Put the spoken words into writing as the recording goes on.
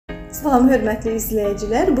Salam hörmətli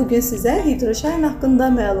izləyicilər, bugün sizə hidroşayn haqqında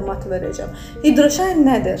məlumat verəcəm. Hidroşayn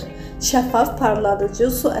nədir? Şəffaf, parladıcı,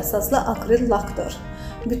 su əsaslı akril lakdır.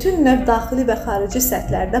 Bütün növ daxili və xarici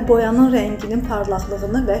səthlərdə boyanın rənginin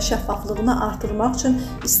parlaqlığını və şəffaflığını artırmaq üçün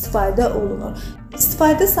istifadə olunur.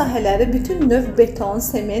 İstifadə sahələri bütün növ beton,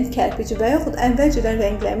 sement, kərpic və yaxud əvvəlcədən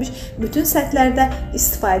rənglənmiş bütün səthlərdə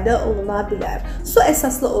istifadə oluna bilər. Su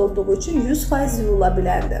əsaslı olduğu üçün 100% yuyula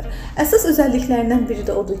bilərdir. Əsas özəlliklərindən biri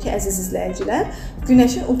də odur ki, əziz izləyicilər,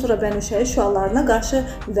 günəşin ultrabənövşəyi şüalarına qarşı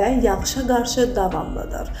və yağışa qarşı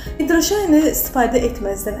davamlıdır. Hidroşayını istifadə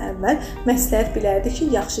etməzdən əvvəl məsləhət bilərdi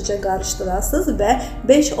ki, yaxşıca qarışdırasınız və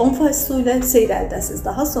 5-10% su ilə seyrəldəsiniz.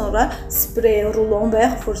 Daha sonra sprey, rulon və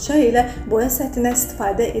yaxud fırça ilə boya səthinə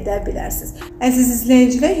istifadə edə bilərsiniz. Əziz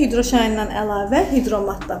izləyicilər, hidroşayından əlavə Hidro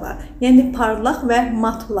Matt da var. Yəni parlaq və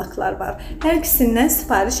mat laklar var. Hər ikisindən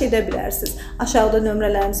sifariş edə bilərsiniz. Aşağıda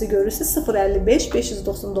nömrələrimizi görürsünüz: 055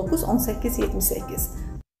 599 1878.